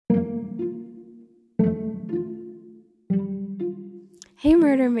Hey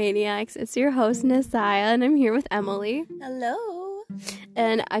Murder Maniacs, it's your host Nasiah, and I'm here with Emily. Hello.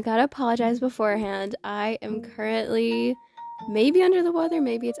 And I gotta apologize beforehand. I am currently maybe under the weather,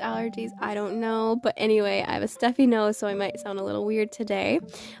 maybe it's allergies, I don't know. But anyway, I have a stuffy nose, so I might sound a little weird today.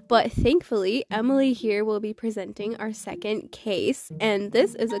 But thankfully, Emily here will be presenting our second case, and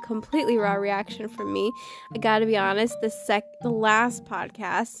this is a completely raw reaction from me. I gotta be honest, the last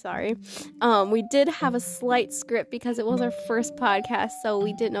podcast, we did have a slight script because it was our first podcast, so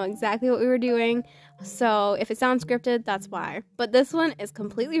we didn't know exactly what we were doing. So if it sounds scripted, that's why. But this one is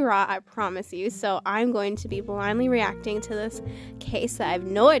completely raw, I promise you. So I'm going to be blindly reacting to this case that I have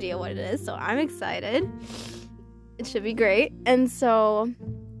no idea what it is. So I'm excited. It should be great. And so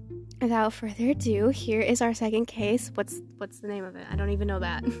without further ado, here is our second case. What's the name of it? I don't even know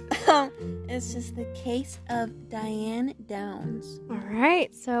that. It's just the case of Diane Downs. All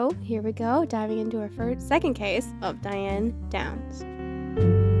right. So here we go, diving into our second case of Diane Downs.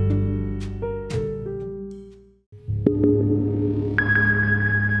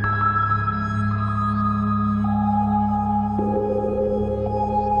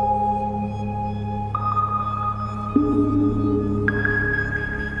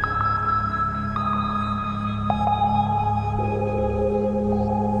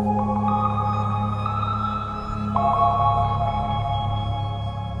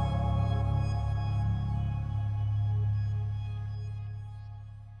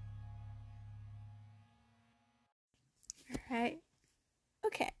 Right.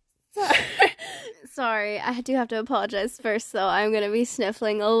 Okay. Sorry, I do have to apologize first, though. I'm going to be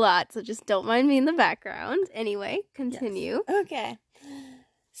sniffling a lot, so just don't mind me in the background. Anyway, continue. Yes. Okay.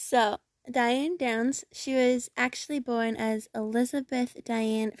 So, Diane Downs, she was actually born as Elizabeth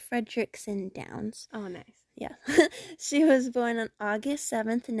Diane Fredrickson Downs. Oh, nice. Yeah. She was born on August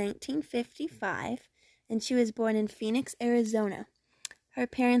 7th, 1955, and she was born in Phoenix, Arizona. Her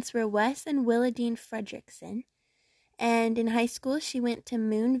parents were Wes and Willadine Fredrickson. And in high school, she went to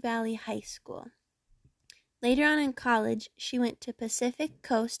Moon Valley High School. Later on in college, she went to Pacific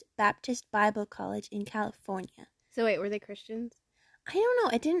Coast Baptist Bible College in California. So wait, were they Christians? I don't know.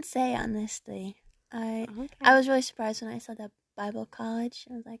 It didn't say, honestly. I Okay. was really surprised when I saw that Bible college.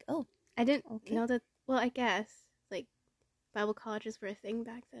 I was like, oh. I didn't know that. Well, I guess, like, Bible colleges were a thing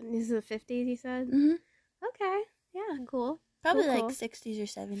back then. This is the 50s, you said? Mm-hmm. Okay. Yeah, cool. Probably cool. like 60s or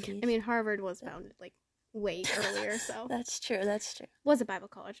 70s. I mean, Harvard was founded, like, way earlier, so. That's true. Was a Bible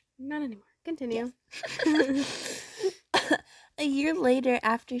college. Not anymore. Continue. Yes. A year later,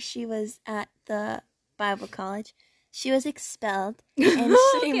 after she was at the Bible college, she was expelled and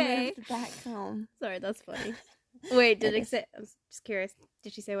she moved back home. Sorry, that's funny. Wait, did it say? I'm just curious.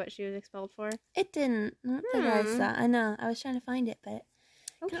 Did she say what she was expelled for? It didn't. Not that I saw. I know. I was trying to find it, but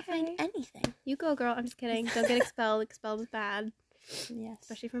I couldn't find anything. You go, girl. I'm just kidding. Don't get expelled. Expelled is bad. Yes.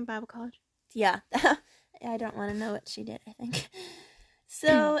 Especially from Bible college. Yeah. I don't want to know what she did, I think.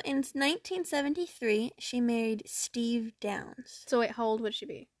 So, in 1973, she married Steve Downs. So, wait, how old would she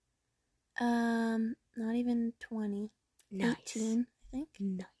be? Not even 20. Nice. 18, I think.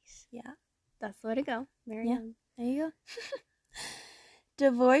 Nice. Yeah. That's the way to go. Very young. There you go.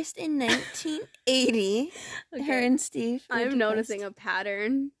 Divorced in 1980. Okay. Her and Steve. I'm noticing a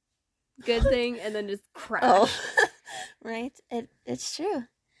pattern. Good thing, and then just crash. Oh. Right? It's true.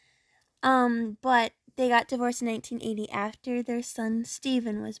 But they got divorced in 1980 after their son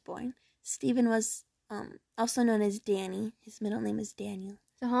Stephen was born. Stephen was also known as Danny. His middle name is Daniel.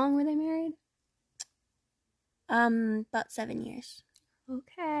 So how long were they married? About 7 years.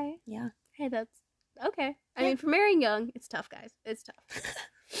 Okay. Yeah. Hey, that's okay. I mean, for marrying young, it's tough, guys. It's tough.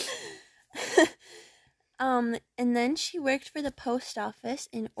 And then she worked for the post office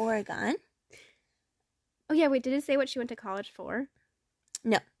in Oregon. Oh yeah, wait, did it say what she went to college for?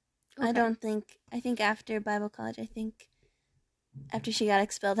 No. Okay. I think after Bible college, after she got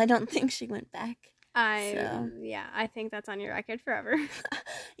expelled, I don't think she went back. Yeah, I think that's on your record forever.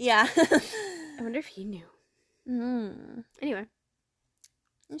 Yeah. I wonder if he knew. Anyway.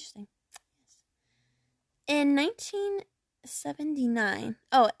 Interesting. Yes. In 1979,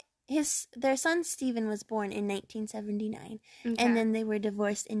 their son Stephen was born in 1979, and then they were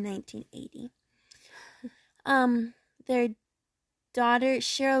divorced in 1980. Their daughter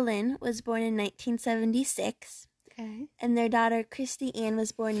Sherilyn was born in 1976. Okay. And their daughter Christy Ann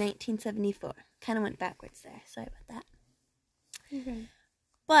was born in 1974. Kind of went backwards there. Sorry about that. Okay.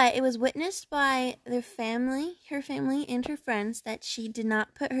 But it was witnessed by her family and her friends that she did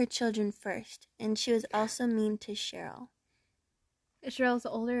not put her children first. And she was also mean to Cheryl. Is Cheryl's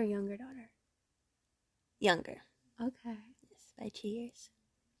the older or younger daughter? Younger. Okay. Yes, by 2 years.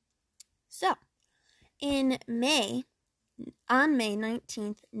 So, in May On May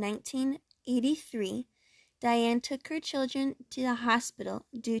 19th, 1983, Diane took her children to the hospital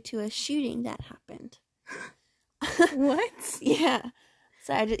due to a shooting that happened. What? Yeah.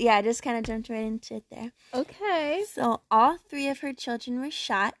 So I just kind of jumped right into it there. Okay. So all 3 of her children were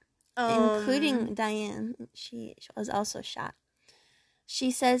shot, including Diane. She was also shot.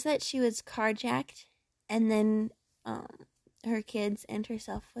 She says that she was carjacked, and then her kids and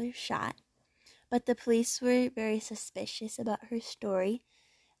herself were shot. But the police were very suspicious about her story,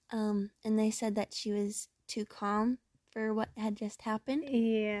 and they said that she was too calm for what had just happened.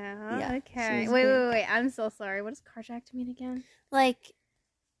 Yeah. Okay. Wait. I'm so sorry. What does carjacked mean again? Like,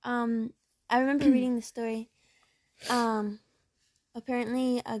 I remember reading the story.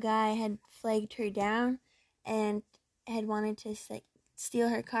 Apparently a guy had flagged her down and had wanted to steal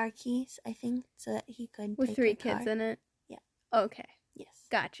her car keys, I think, so that he could With take 3 her kids car. in it? Yeah. Okay. Yes.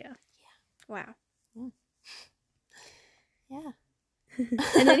 Gotcha. Yeah. Wow. Yeah.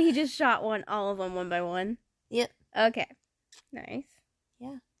 And then he just shot all of them one by one? Yep. Okay. Nice.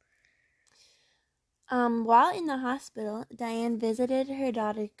 Yeah. While in the hospital, Diane visited her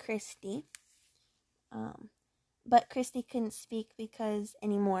daughter Christy. But Christy couldn't speak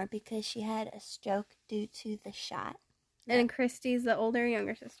anymore because she had a stroke due to the shot. And Christy's the older or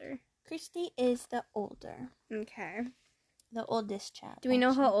younger sister? Christy is the older. Okay. The oldest child. Do we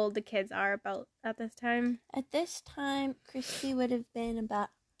know how old the kids are about at this time? At this time, Christy would have been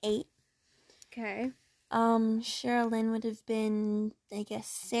about 8. Okay. Sherilyn would have been, I guess,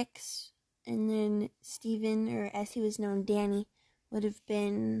 6. And then Stephen, or as he was known, Danny, would have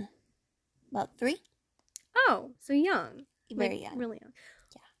been about 3. Oh, so young. Very young. Really young.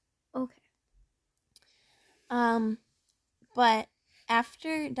 Yeah. Okay. But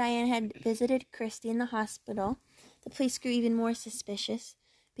after Diane had visited Christy in the hospital, the police grew even more suspicious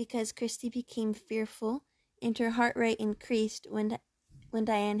because Christy became fearful and her heart rate increased when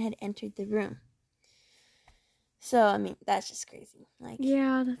Diane had entered the room. So, I mean, that's just crazy.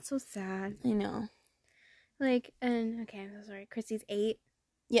 Yeah, that's so sad. I know. Okay, I'm so sorry. Christy's 8.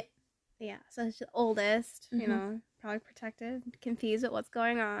 Yep. Yeah, so she's the oldest, probably protected, confused at what's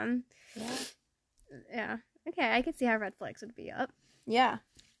going on. Yeah. Yeah. Okay, I could see how red flags would be up. Yeah.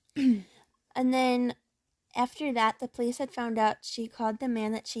 And then after that, the police had found out she called the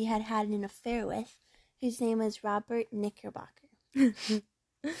man that she had an affair with, whose name was Robert Knickerbocker.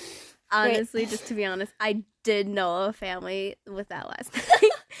 Honestly, just to be honest, I did know a family with that last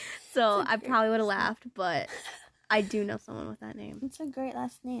name. So I probably would have laughed, but I do know someone with that name. It's a great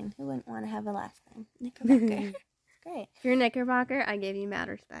last name. Who wouldn't want to have a last name? Knickerbocker. Great. If you're Knickerbocker, I give you mad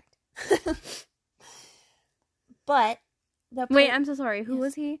respect. But wait, I'm so sorry. Who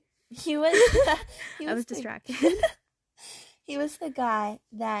was he? He was. I was distracted. He was the guy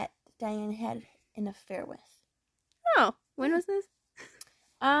that Diane had an affair with. Oh, when was this?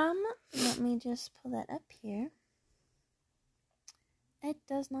 Let me just pull that up here. It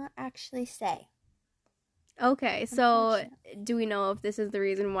does not actually say. Okay, so do we know if this is the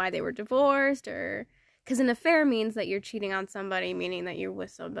reason why they were divorced, or because an affair means that you're cheating on somebody, meaning that you're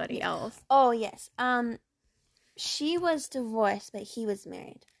with somebody else? Oh yes. She was divorced, but he was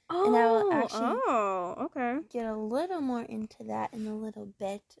married. And I will actually get a little more into that in a little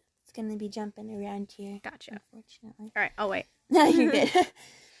bit. It's going to be jumping around here. Gotcha. Unfortunately. All right, I'll wait. No, you're good.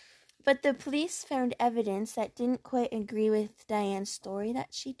 But the police found evidence that didn't quite agree with Diane's story that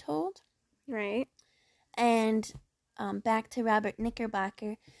she told. Right. And back to Robert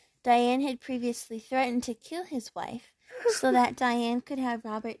Knickerbocker, Diane had previously threatened to kill his wife so that Diane could have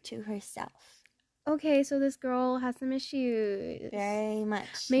Robert to herself. Okay, so this girl has some issues. Very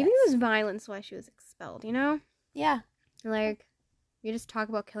much. Maybe it was violence why she was expelled, you know? Yeah. Like, you just talk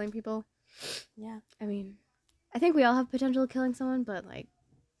about killing people. Yeah. I mean, I think we all have potential of killing someone, but, like,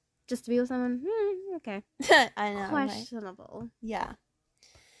 just to be with someone, okay. I know. Questionable. Right? Yeah.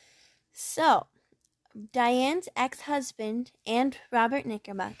 So, Diane's ex-husband and Robert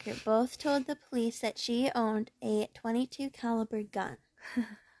Knickerbocker both told the police that she owned a .22 caliber gun.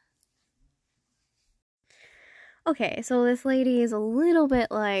 Okay, so this lady is a little bit,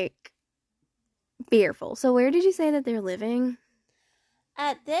 like, fearful. So where did you say that they're living?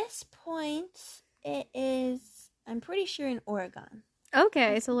 At this point, it is, I'm pretty sure, in Oregon.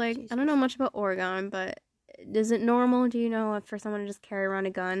 Okay, so, like, I don't know much about Oregon, but is it normal, do you know, for someone to just carry around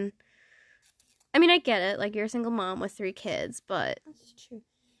a gun? I mean, I get it. Like, you're a single mom with 3 kids, but... That's true.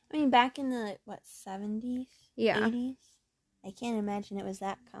 I mean, back in the, 70s? Yeah. 80s? I can't imagine it was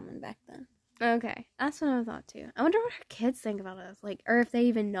that common back then. Okay, that's what I thought, too. I wonder what her kids think about us, like, or if they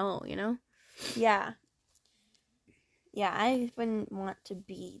even know, you know? Yeah. Yeah, I wouldn't want to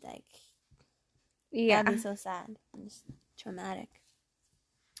be, like... Yeah. That'd be so sad. I'm just traumatic.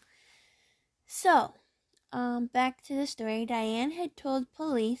 So, back to the story. Diane had told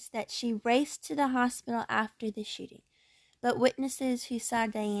police that she raced to the hospital after the shooting, but witnesses who saw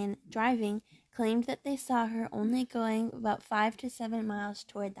Diane driving claimed that they saw her only going about 5 to 7 miles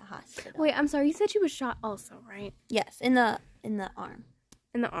toward the hospital. Wait, I'm sorry. You said she was shot also, right? Yes, in the arm.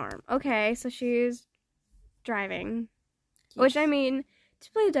 In the arm. Okay, so she's driving. Yes. Which, I mean,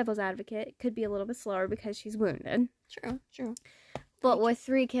 to play the devil's advocate, it could be a little bit slower because she's wounded. True. But with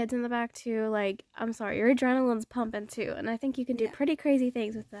 3 kids in the back, too, like, I'm sorry, your adrenaline's pumping, too. And I think you can do pretty crazy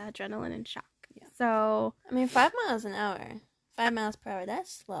things with the adrenaline and shock. Yeah. So... I mean, 5 miles an hour. 5 miles per hour,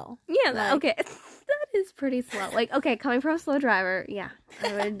 that's slow. Yeah, okay. That is pretty slow. Like, okay, coming from a slow driver, yeah.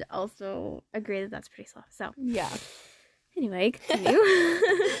 I would also agree that that's pretty slow. So... Yeah. Anyway, continue.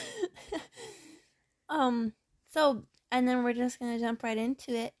 So, and then we're just going to jump right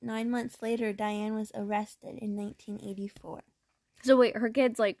into it. 9 months later, Diane was arrested in 1984. So wait, her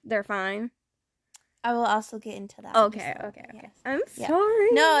kids, like, they're fine? I will also get into that. Okay. Yes. I'm sorry.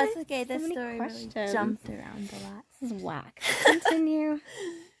 No, it's okay. So This story really jumped around a lot. This is whack. Continue.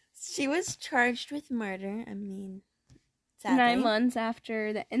 She was charged with murder. I mean, sadly. 9 months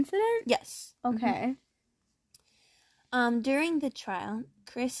after the incident? Yes. Okay. During the trial,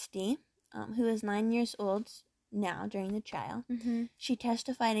 Christy, who is 9 years old now during the trial, she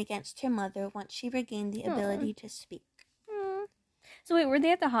testified against her mother once she regained the ability to speak. So wait, were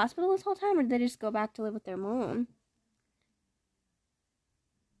they at the hospital this whole time, or did they just go back to live with their mom?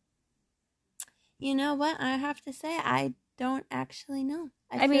 You know what? I have to say, I don't actually know.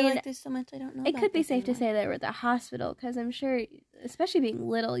 I feel like there's so much I don't know. It could be safe to say they were at the hospital, because I'm sure, especially being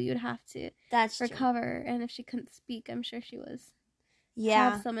little, you'd have to recover. True. And if she couldn't speak, I'm sure she was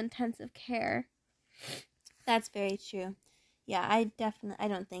have some intensive care. That's very true. Yeah, I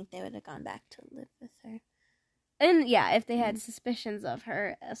don't think they would have gone back to live with her. And yeah, if they had suspicions of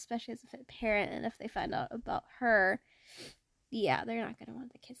her, especially as a fit parent, and if they find out about her, yeah, they're not going to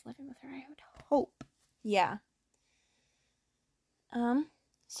want the kids living with her, I would hope. Yeah.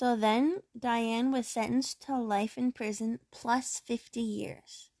 So then Diane was sentenced to life in prison plus 50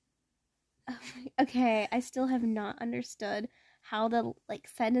 years. Okay, I still have not understood how the, like,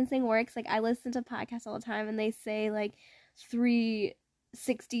 sentencing works. Like, I listen to podcasts all the time, and they say, like, 3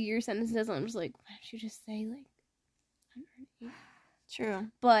 60-year sentences, and I'm just like, why don't you just say, like, 108? True.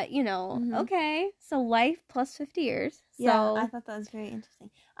 But, you know, okay, so life plus 50 years. So. Yeah, I thought that was very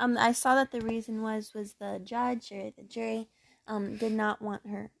interesting. I saw that the reason was the judge or the jury did not want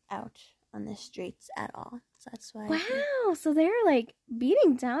her out on the streets at all. So that's why. Wow, so they're, like,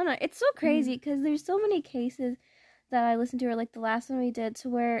 beating down on it. It's so crazy because there's so many cases that I listened to, or like the last one we did, to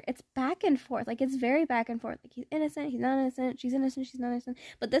where it's back and forth. Like, it's very back and forth. Like, he's innocent, he's not innocent, she's innocent, she's not innocent.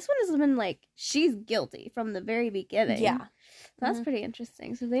 But this one has been like, she's guilty from the very beginning. Yeah. That's pretty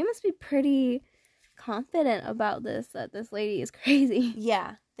interesting. So they must be pretty confident about this, that this lady is crazy.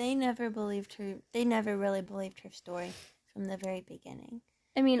 Yeah. They never believed her. They never really believed her story from the very beginning.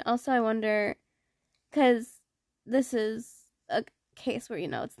 I mean, also I wonder, because this is a case where, you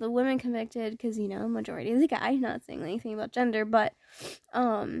know, it's the women convicted because, you know, majority is a guy, not saying anything about gender, but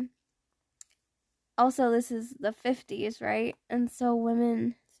also this is the 50s, right? And so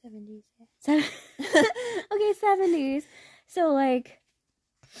women 70s, okay, 70s. So, like,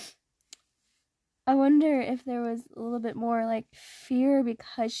 I wonder if there was a little bit more, like, fear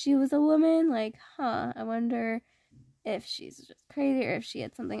because she was a woman. Like, I wonder if she's just crazy or if she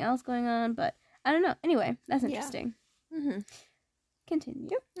had something else going on, but I don't know. Anyway, that's interesting. Continue.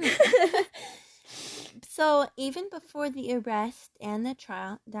 So, even before the arrest and the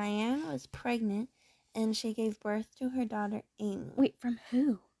trial, Diane was pregnant, and she gave birth to her daughter, Amy. Wait, from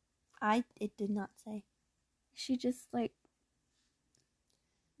who? It did not say. She just, like...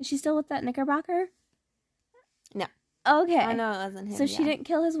 Is she still with that Knickerbocker? No. Okay. I know it wasn't him. So she didn't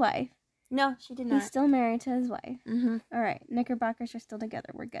kill his wife? No, she did not. He's still married to his wife. All right. Knickerbockers are still together.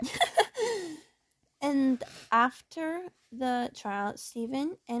 We're good. And after the trial,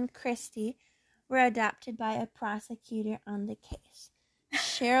 Stephen and Christy were adopted by a prosecutor on the case.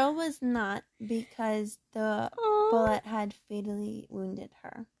 Cheryl was not, because the bullet had fatally wounded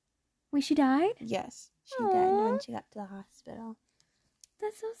her. Wait, she died? Yes, she died when she got to the hospital.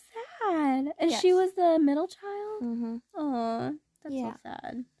 That's so sad. And she was the middle child? Oh, that's so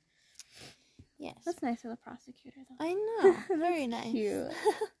sad. Yes. That's nice of the prosecutor, though. I know. Very nice. Cute.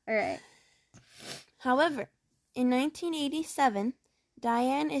 All right. However, in 1987,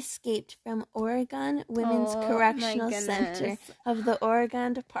 Diane escaped from Oregon Women's Correctional Center of the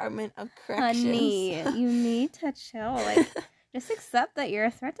Oregon Department of Corrections. Honey, you need to chill. Like, just accept that you're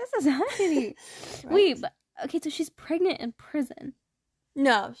a threat to society. Right. Wait, but Okay, so she's pregnant in prison.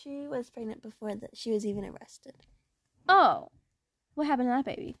 No, she was pregnant before she was even arrested. Oh. What happened to that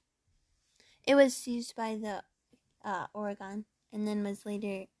baby? It was seized by the Oregon and then was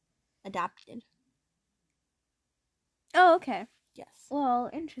later adopted. Oh, okay. Yes. Well,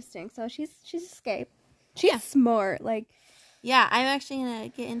 interesting. So she's escaped. She's smart. Like, yeah, I'm actually gonna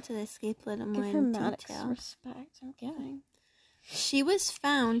get into the escape a little more in detail. Respect. Okay. Yeah. She was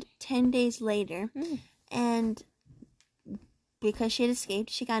found 10 days later, and because she had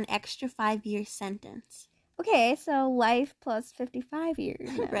escaped, she got an extra 5-year sentence. Okay, so life plus 55 years.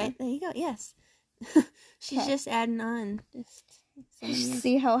 Right, there you go. Yes. She's just adding on. Just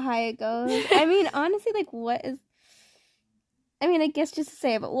see how high it goes. I mean, honestly, like, what is... I mean, I guess just to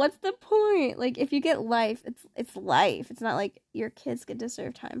say it, but what's the point? Like, if you get life, it's life. It's not like your kids get to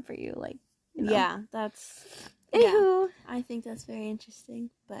serve time for you. Like, you know. Yeah, that's... Anywho. Yeah, I think that's very interesting.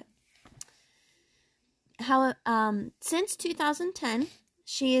 But how since 2010,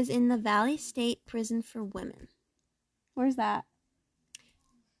 she is in the Valley State Prison for Women. Where's that?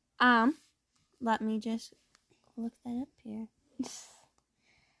 Let me just look that up here.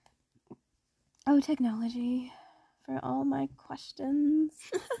 Oh, technology. For all my questions.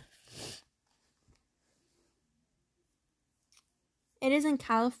 It is in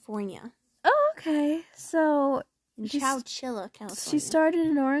California. Oh, okay. So In Chowchilla, California. She started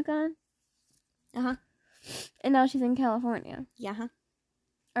in Oregon? Uh-huh. And now she's in California? Yeah.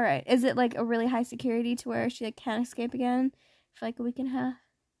 All right. Is it like a really high security to where she like can't escape again for like a week and a half?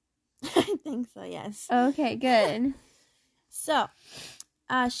 I think so, yes. Okay, good. So,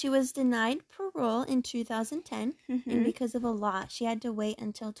 she was denied parole in 2010, and because of a law, she had to wait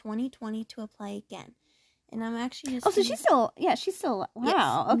until 2020 to apply again. And I'm actually just... Oh, so she's still...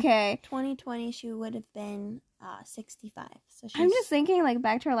 Wow, yes. Okay. 2020, she would have been 65. So I'm just thinking, like,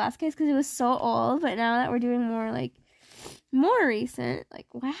 back to our last case, because it was so old, but now that we're doing more recent, like,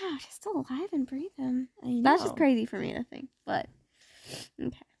 wow, she's still alive and breathing. I know. That's just crazy for me to think, but,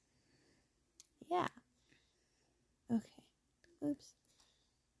 okay. Yeah. Okay. Oops.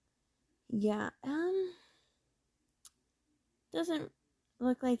 Yeah. Doesn't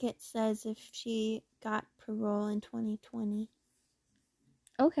look like it says if she got parole in 2020.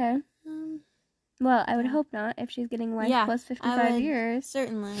 Okay. Well, I would hope not if she's getting life plus 55 years.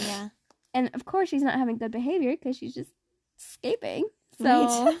 Certainly, yeah. And of course she's not having good behavior because she's just escaping. So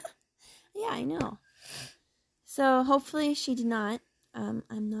right. Yeah, I know. So hopefully she did not. I'm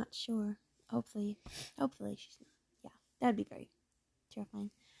not sure. Hopefully she's not. Yeah, that'd be very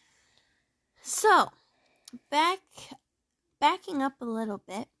terrifying. So, backing up a little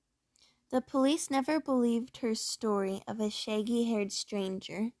bit, the police never believed her story of a shaggy-haired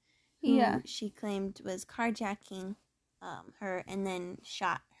stranger who she claimed was carjacking her and then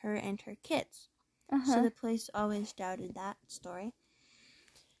shot her and her kids. So the police always doubted that story.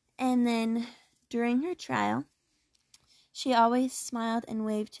 And then during her trial, she always smiled and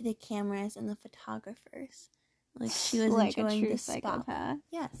waved to the cameras and the photographers. Like she was like enjoying the psychopath.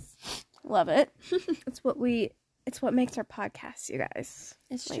 Yes. Love it. It's what makes our podcast, you guys.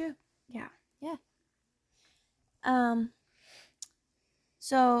 It's true. Yeah. Yeah.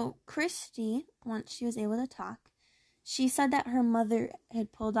 So Christy, once she was able to talk, she said that her mother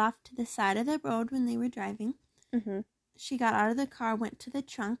had pulled off to the side of the road when they were driving. She got out of the car, went to the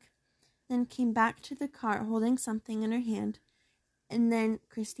trunk, then came back to the car holding something in her hand. And then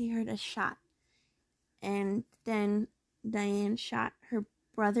Christy heard a shot. And then Diane shot her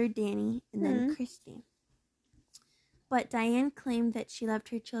brother Danny and then Christy. But Diane claimed that she loved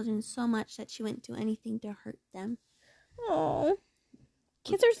her children so much that she wouldn't do anything to hurt them. Oh,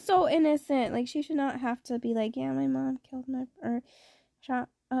 kids are so innocent. Like, she should not have to be like, yeah, my mom killed or shot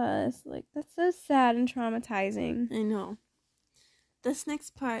us. Like, that's so sad and traumatizing. I know. This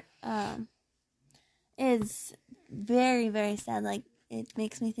next part is very, very sad. Like, it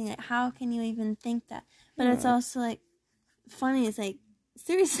makes me think, like, how can you even think that? But it's also, like, funny. It's like,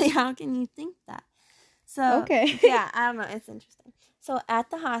 seriously, how can you think that? So, yeah, I don't know. It's interesting. So, at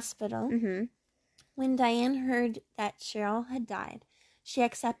the hospital, when Diane heard that Cheryl had died, she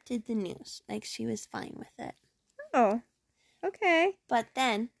accepted the news. Like, she was fine with it. Oh, okay. But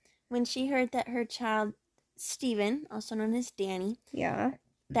then, when she heard that her child, Steven, also known as Danny,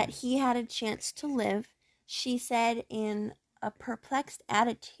 that he had a chance to live, she said in a perplexed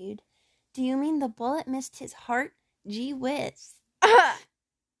attitude, "Do you mean the bullet missed his heart? Gee whiz."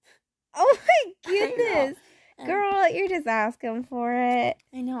 Oh my goodness. Girl, you're just asking for it.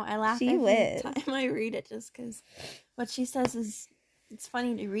 I know. I laugh every time I read it just because what she says is, it's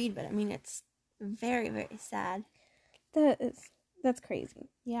funny to read, but I mean, it's very, very sad. That's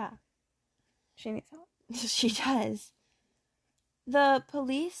crazy. Yeah. She needs help. She does. The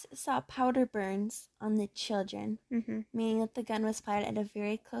police saw powder burns on the children, meaning that the gun was fired at a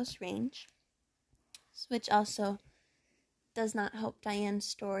very close range, which also does not help Diane's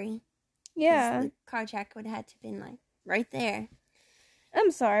story. Yeah. The carjacker would have had to have been, like, right there.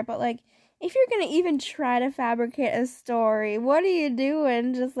 I'm sorry, but, like, if you're gonna even try to fabricate a story, what are you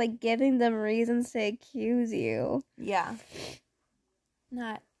doing? Just, like, giving them reasons to accuse you. Yeah.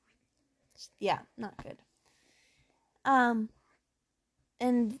 Not good.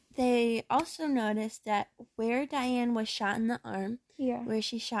 And they also noticed that where Diane was shot in the arm, where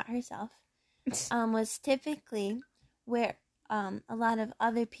she shot herself, was typically where a lot of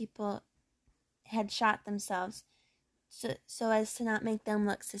other people had shot themselves, so as to not make them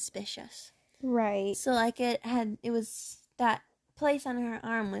look suspicious. Right. So, like, it was that place on her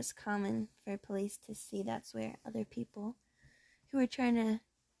arm was common for police to see. That's where other people who were trying to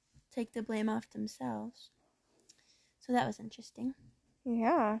take the blame off themselves. So that was interesting.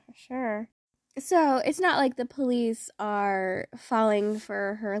 Yeah, for sure. So it's not like the police are falling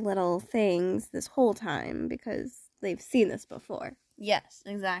for her little things this whole time because they've seen this before. Yes,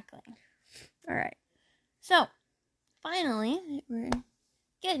 exactly. All right. So, finally, we're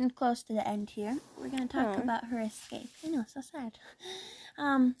getting close to the end here. We're going to talk about her escape. I know, so sad.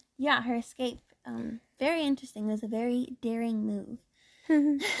 Her escape. Very interesting. It was a very daring move.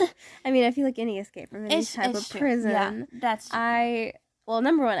 I mean, I feel like any escape from any type of prison. Yeah, that's true.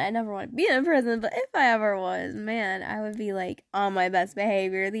 Number one, I never want to be in prison, but if I ever was, man, I would be, like, on my best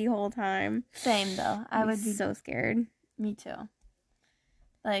behavior the whole time. Same, though. I would be so scared. Me too.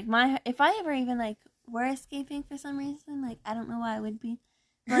 Like, if I ever even, like, were escaping for some reason, like, I don't know why I would be.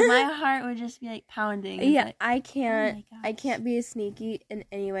 Like, my heart would just be, like, pounding. Yeah, like, I can't be sneaky in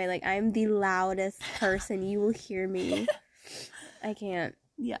any way. Like, I'm the loudest person. You will hear me. I can't.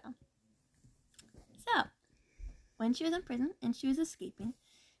 Yeah. So, when she was in prison and she was escaping,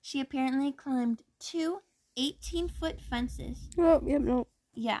 she apparently climbed 2 18-foot fences. Oh, yep, no.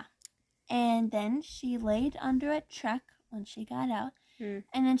 Yeah. And then she laid under a truck when she got out, and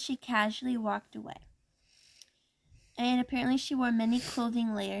then she casually walked away. And apparently she wore many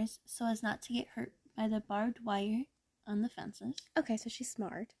clothing layers so as not to get hurt by the barbed wire on the fences. Okay, so she's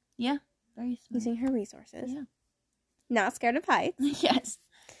smart. Yeah, very smart. Using her resources. Yeah. Not scared of heights. Yes.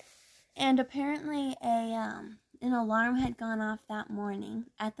 And apparently an alarm had gone off that morning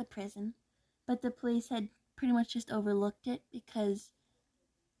at the prison, but the police had pretty much just overlooked it because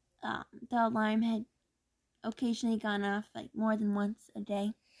the alarm had occasionally gone off, like, more than once a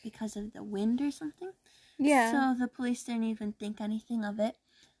day because of the wind or something. Yeah. So the police didn't even think anything of it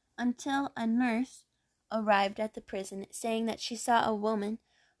until a nurse arrived at the prison saying that she saw a woman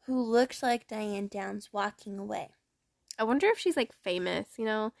who looked like Diane Downs walking away. I wonder if she's, like, famous, you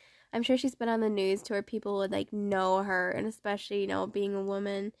know? I'm sure she's been on the news to where people would, like, know her, and especially, you know, being a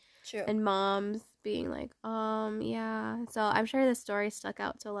woman. True. And moms being like, yeah. So I'm sure the story stuck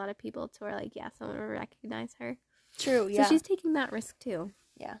out to a lot of people to where, like, yeah, someone would recognize her. True, yeah. So she's taking that risk, too.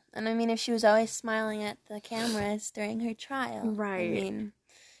 Yeah. And I mean, if she was always smiling at the cameras during her trial. Right. I mean,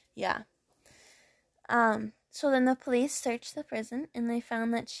 yeah. So then the police searched the prison, and they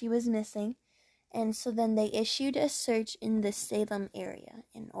found that she was missing. And so then they issued a search in the Salem area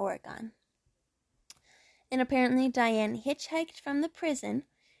in Oregon. And apparently Diane hitchhiked from the prison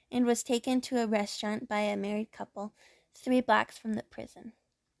and was taken to a restaurant by a married couple 3 blocks from the prison.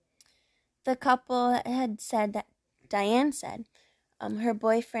 The couple had said that Diane said her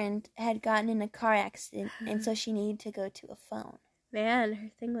boyfriend had gotten in a car accident, and so she needed to go to a phone. Man, her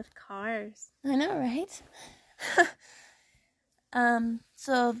thing with cars. I know, right?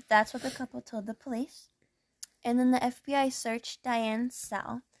 So that's what the couple told the police. And then the FBI searched Diane's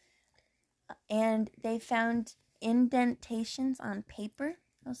cell, and they found indentations on paper.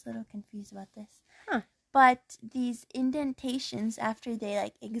 I was a little confused about this. Huh. But these indentations, after they,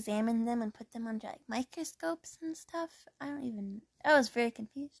 like, examined them and put them under, like, microscopes and stuff, I was very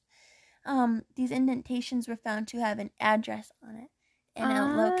confused. These indentations were found to have an address on it and a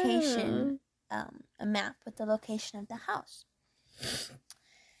location, a map with the location of the house.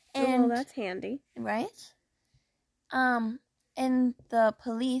 And, that's handy. Right? And the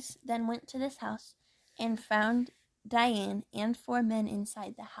police then went to this house and found Diane and 4 men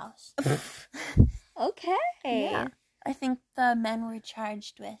inside the house. Okay. Yeah. I think the men were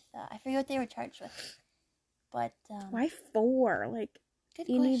charged with, I forget what they were charged with. But, why 4? Like, good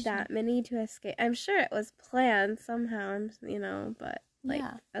you question. need that many to escape. I'm sure it was planned somehow, you know, but, like,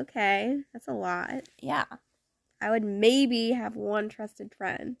 yeah. Okay, that's a lot. Yeah. I would maybe have 1 trusted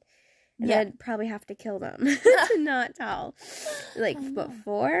friend. And I'd probably have to kill them to not tell. Like, but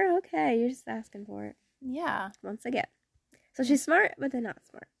 4? Okay, you're just asking for it. Yeah. Once again. So she's smart, but then not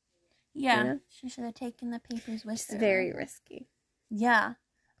smart. Yeah. You know? She should have taken the papers with her. It's very risky. Yeah.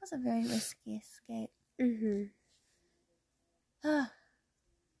 It was a very risky escape. Mm-hmm.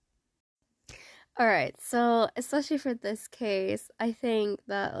 Alright, so especially for this case, I think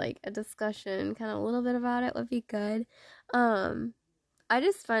that like a discussion, kind of a little bit about it would be good. I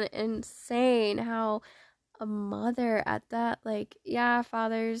just find it insane how a mother at that, like, yeah,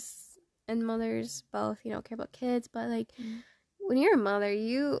 fathers and mothers both, you know, care about kids, but like when you're a mother,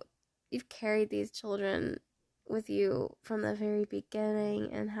 you've carried these children with you from the very beginning,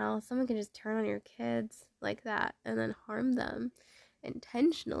 and how someone can just turn on your kids like that and then harm them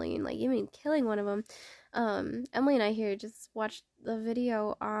intentionally, and like even killing one of them. Emily and I here just watched the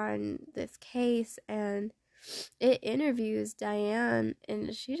video on this case, and it interviews Diane,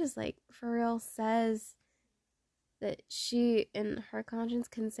 and she just like for real says that she in her conscience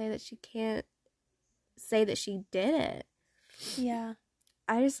can say that she can't say that she did it. Yeah.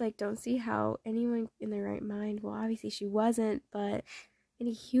 I just like don't see how anyone in their right mind, well obviously she wasn't, but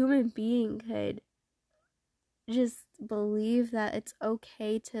any human being could just believe that it's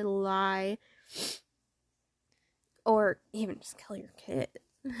okay to lie or even just kill your kid.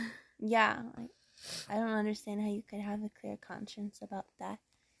 Yeah, like, I don't understand how you could have a clear conscience about that.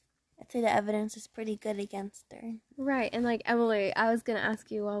 I'd say the evidence is pretty good against her. Right, and like Emily, I was gonna ask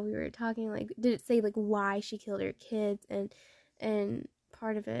you while we were talking, like, did it say like why she killed her kids? And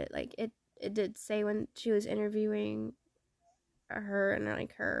part of it, like it did say when she was interviewing her and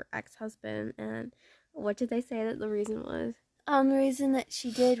like her ex-husband, and what did they say that the reason was? The reason that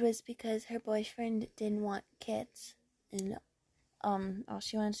she did was because her boyfriend didn't want kids, and all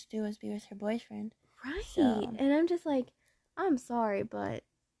she wanted to do was be with her boyfriend. Right, So. and I'm just like, I'm sorry, but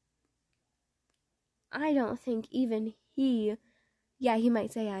I don't think even he, yeah, he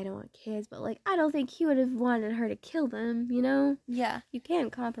might say I don't want kids, but like I don't think he would have wanted her to kill them, you know? Yeah. You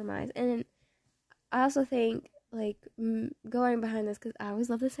can't compromise. And I also think, like, going behind this, because I always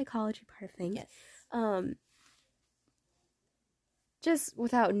love the psychology part of things. Yes. Just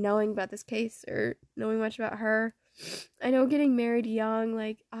without knowing about this case or knowing much about her, I know getting married young,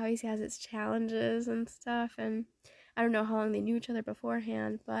 like, obviously has its challenges and stuff, and I don't know how long they knew each other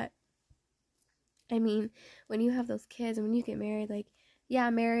beforehand, but I mean, when you have those kids and when you get married, like, yeah,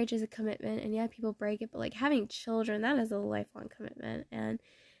 marriage is a commitment, and yeah, people break it, but like having children, that is a lifelong commitment. And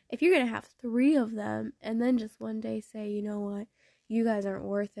if you're gonna have 3 of them and then just one day say, you know what, you guys aren't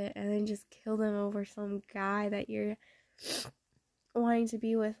worth it, and then just kill them over some guy that you're wanting to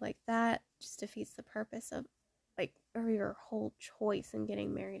be with, like, that just defeats the purpose of like, or your whole choice in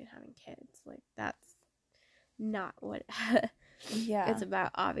getting married and having kids. Like, that's not what it's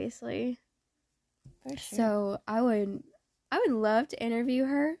about, obviously. For sure. So I would love to interview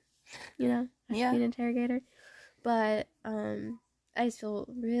her, you know, be an interrogator, but I just feel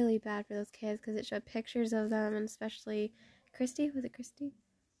really bad for those kids because it showed pictures of them, and especially Christy. Was it Christy?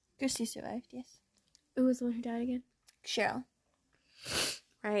 Christy survived, yes. Who was the one who died again? Cheryl.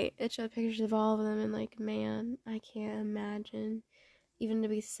 Right. It showed pictures of all of them, and like, man, I can't imagine even to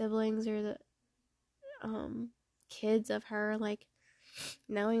be siblings or the kids of her, like,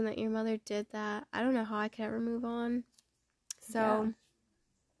 knowing that your mother did that. I don't know how I could ever move on. So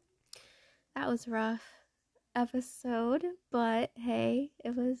that was a rough episode, but hey,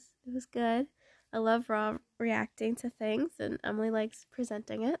 it was good. I love Rob reacting to things, and Emily likes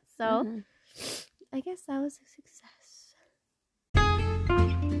presenting it. So I guess that was a success.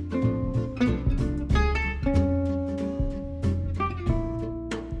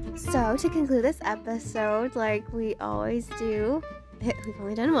 So to conclude this episode, like we always do, we've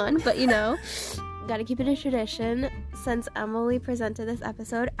only done one, but you know, gotta keep it a tradition. Since Emily presented this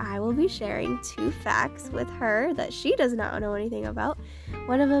episode, I will be sharing 2 facts with her that she does not know anything about.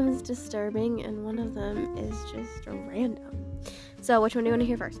 One of them is disturbing, and one of them is just random. So which one do you want to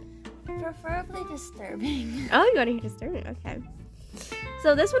hear first? Preferably disturbing. Oh, you want to hear disturbing? Okay.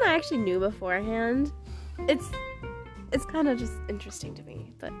 So this one I actually knew beforehand. It's kind of just interesting to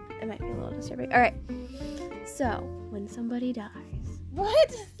me, but it might be a little disturbing. Alright, so when somebody dies...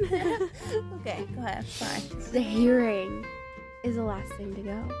 What? Okay, go ahead. Sorry. The hearing is the last thing to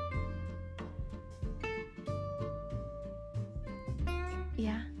go.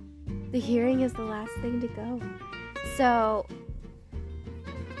 Yeah, the hearing is the last thing to go. So,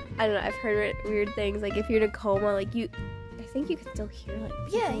 I don't know, I've heard weird things, like if you're in a coma, like I think you can still hear, like,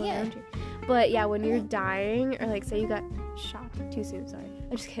 people around you. But yeah, when you're dying, or like say you got shot too soon, sorry,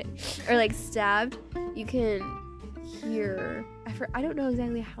 I'm just kidding, or like stabbed, you can hear, I don't know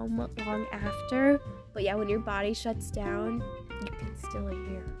exactly how long after, but yeah, when your body shuts down, you can still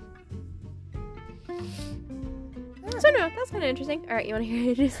hear. So no, that's kind of interesting. All right, you want to hear an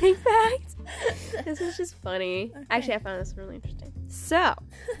interesting fact? This is just funny. Okay. Actually, I found this really interesting. So,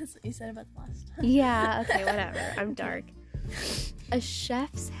 That's what you said about the last time. yeah, okay, whatever. I'm dark. A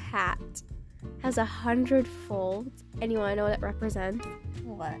chef's hat has 100 folds, and you want to know what it represents?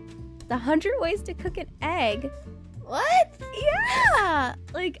 What? The 100 ways to cook an egg. What? Yeah!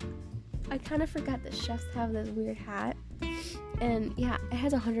 Like, I kind of forgot that chefs have this weird hat. And yeah, it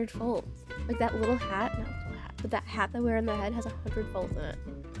has 100 folds. Like that little hat, not little hat, but that hat that we wear on the head has 100 folds in it.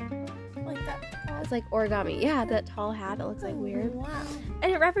 Like that? It's like origami. Yeah, that tall hat that looks like weird. Wow.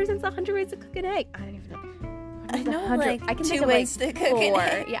 And it represents 100 ways to cook an egg. I don't even know. I know 100. like I can 2 think of ways like to cook 4. an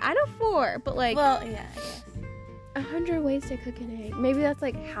egg. Yeah, I know 4, but like Well, yeah, I guess. 100 ways to cook an egg. Maybe that's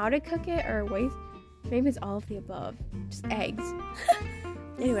like how to cook it or ways. Maybe it's all of the above. Just eggs.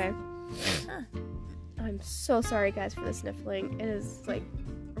 Anyway. Huh. I'm so sorry, guys, for the sniffling. It is like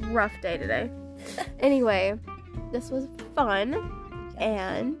a rough day today. Anyway, this was fun,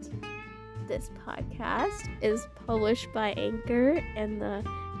 and this podcast is published by Anchor, and the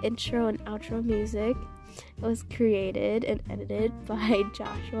intro and outro music was created and edited by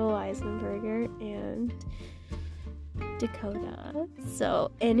Joshua Weisenberger and Dakota.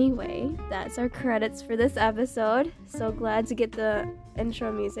 So anyway, that's our credits for this episode. So glad to get the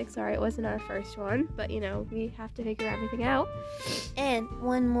intro music. Sorry it wasn't our first one, but you know, we have to figure everything out. And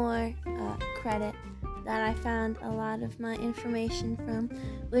one more credit that I found a lot of my information from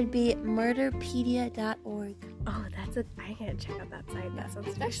would be murderpedia.org. Oh, I gotta check out that site. That sounds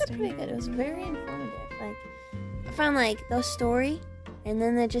It's actually interesting. pretty good. It was very informative. Like, I found like the story, and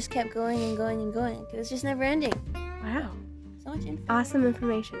then it just kept going and going and going. It was just never ending. Wow. So much info. Awesome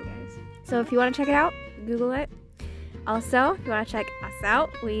information, guys. So if you want to check it out, Google it. Also, if you want to check us out,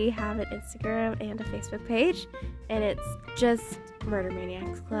 we have an Instagram and a Facebook page, and it's just Murder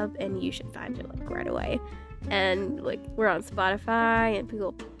Maniacs Club, and you should find it like right away. And like we're on Spotify and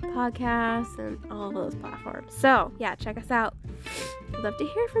Google Podcasts and all those platforms. So yeah, check us out. I'd love to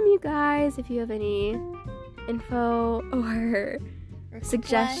hear from you guys if you have any info or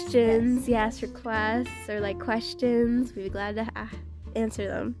suggestions, yes, requests, or like questions. We'd be glad to answer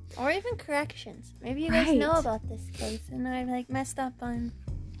them. Or even corrections. Maybe you guys Right. know about this case, and I like messed up on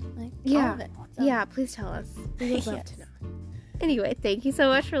like Yeah. all of it. So, Yeah, please tell us. We would love Yes. to know. Anyway, thank you so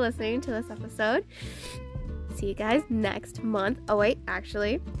much for listening to this episode. See you guys next month. Oh wait,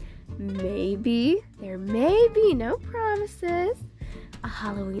 actually, there may be, no promises, a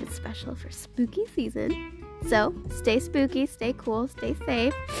Halloween special for spooky season. So stay spooky, stay cool, stay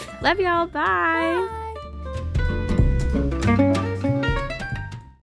safe. Love y'all. Bye. Bye.